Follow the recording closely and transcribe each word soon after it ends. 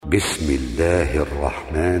بسم الله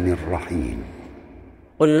الرحمن الرحيم.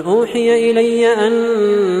 قل أوحي إلي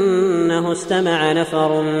أنه استمع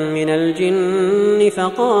نفر من الجن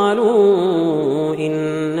فقالوا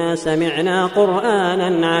إنا سمعنا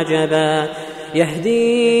قرآنا عجبا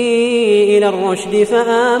يهدي إلى الرشد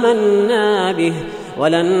فآمنا به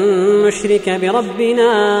ولن نشرك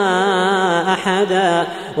بربنا أحدا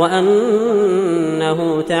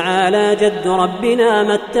وأنه تعالى جد ربنا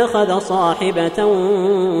ما اتخذ صاحبة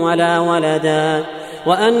ولا ولدا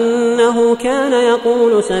وأنه كان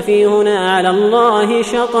يقول سفيهنا على الله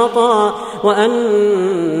شططا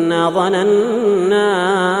وأنا ظننا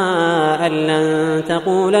أن لن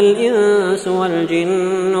تقول الإنس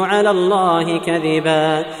والجن على الله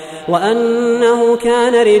كذبا وأنه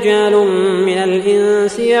كان رجال من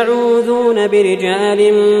الإنس يعوذون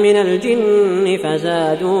برجال من الجن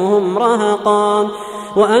فزادوهم رهقا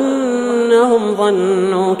وأنهم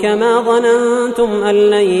ظنوا كما ظننتم أن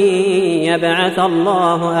لن يبعث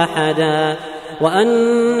الله أحدا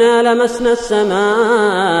وأنا لمسنا السماء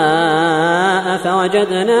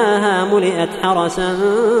فوجدناها ملئت حرسا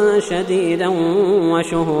شديدا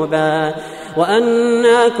وشهبا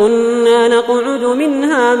وأنا كنا نقعد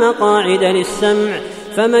منها مقاعد للسمع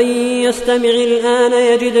فمن يستمع الآن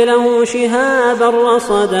يجد له شهابا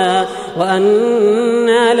رصدا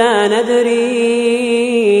وأنا لا ندري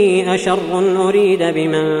أشر أريد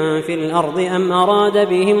بمن في الأرض أم أراد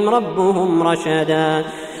بهم ربهم رشدا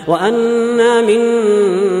وأنا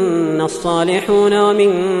منا الصالحون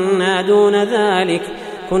ومنا دون ذلك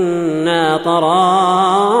كنا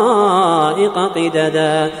طرائق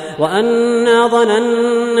قددا وأنا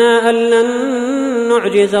ظننا أن لن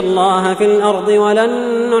نعجز الله في الأرض ولن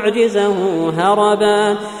نعجزه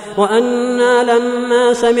هربا وأنا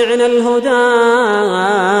لما سمعنا الهدى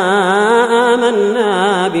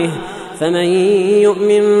آمنا به فمن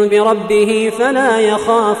يؤمن بربه فلا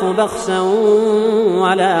يخاف بخسا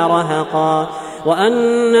ولا رهقا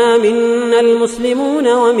وأنا منا المسلمون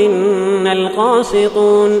ومنا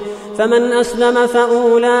القاسطون فمن أسلم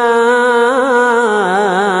فأولئك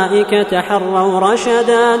تحروا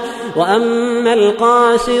رشدا وأما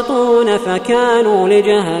القاسطون فكانوا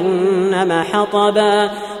لجهنم حطبا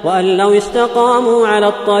وأن لو استقاموا على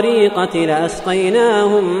الطريقة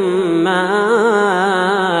لأسقيناهم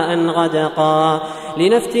ماء غدقا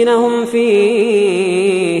لنفتنهم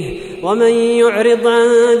فيه ومن يعرض عن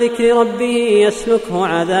ذكر ربه يسلكه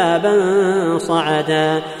عذابا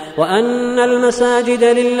صعدا وأن المساجد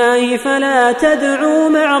لله فلا تدعوا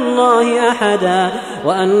مع الله أحدا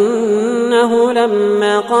وأنه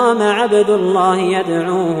لما قام عبد الله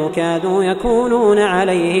يدعوه كادوا يكونون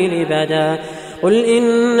عليه لبدا قل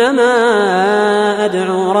إنما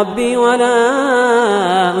أدعو ربي ولا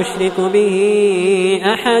أشرك به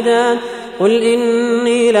أحدا قل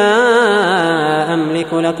إني لا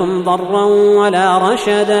أملك لكم ضرا ولا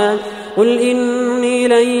رشدا قل إني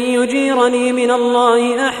لن يجيرني من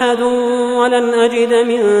الله أحد ولن أجد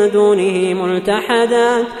من دونه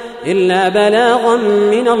ملتحدا إلا بلاغا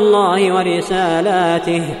من الله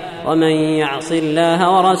ورسالاته ومن يعص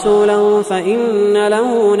الله ورسوله فإن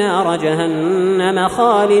له نار جهنم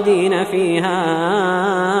خالدين فيها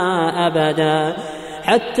أبدا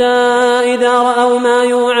حتى إذا رأوا ما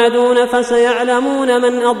يوعدون فسيعلمون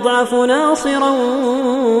من أضعف ناصرا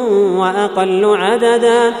وأقل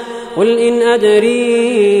عددا قل إن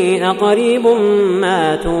أدري أقريب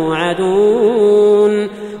ما توعدون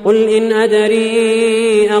قل إن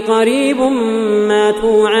أدري أقريب ما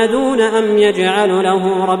توعدون أم يجعل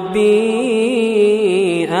له ربي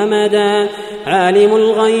أمدا عالم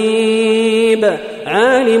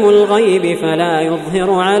الغيب فلا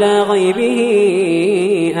يظهر على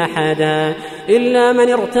غيبه أحدا إلا من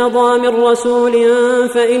ارتضى من رسول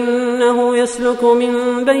فإنه يسلك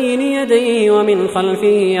من بين يديه ومن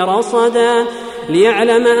خلفه رصدا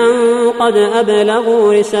ليعلم أن قد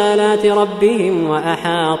أبلغوا رسالات ربهم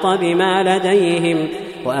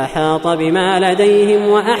وأحاط بما لديهم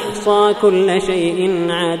وأحصى كل شيء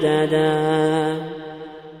عددا.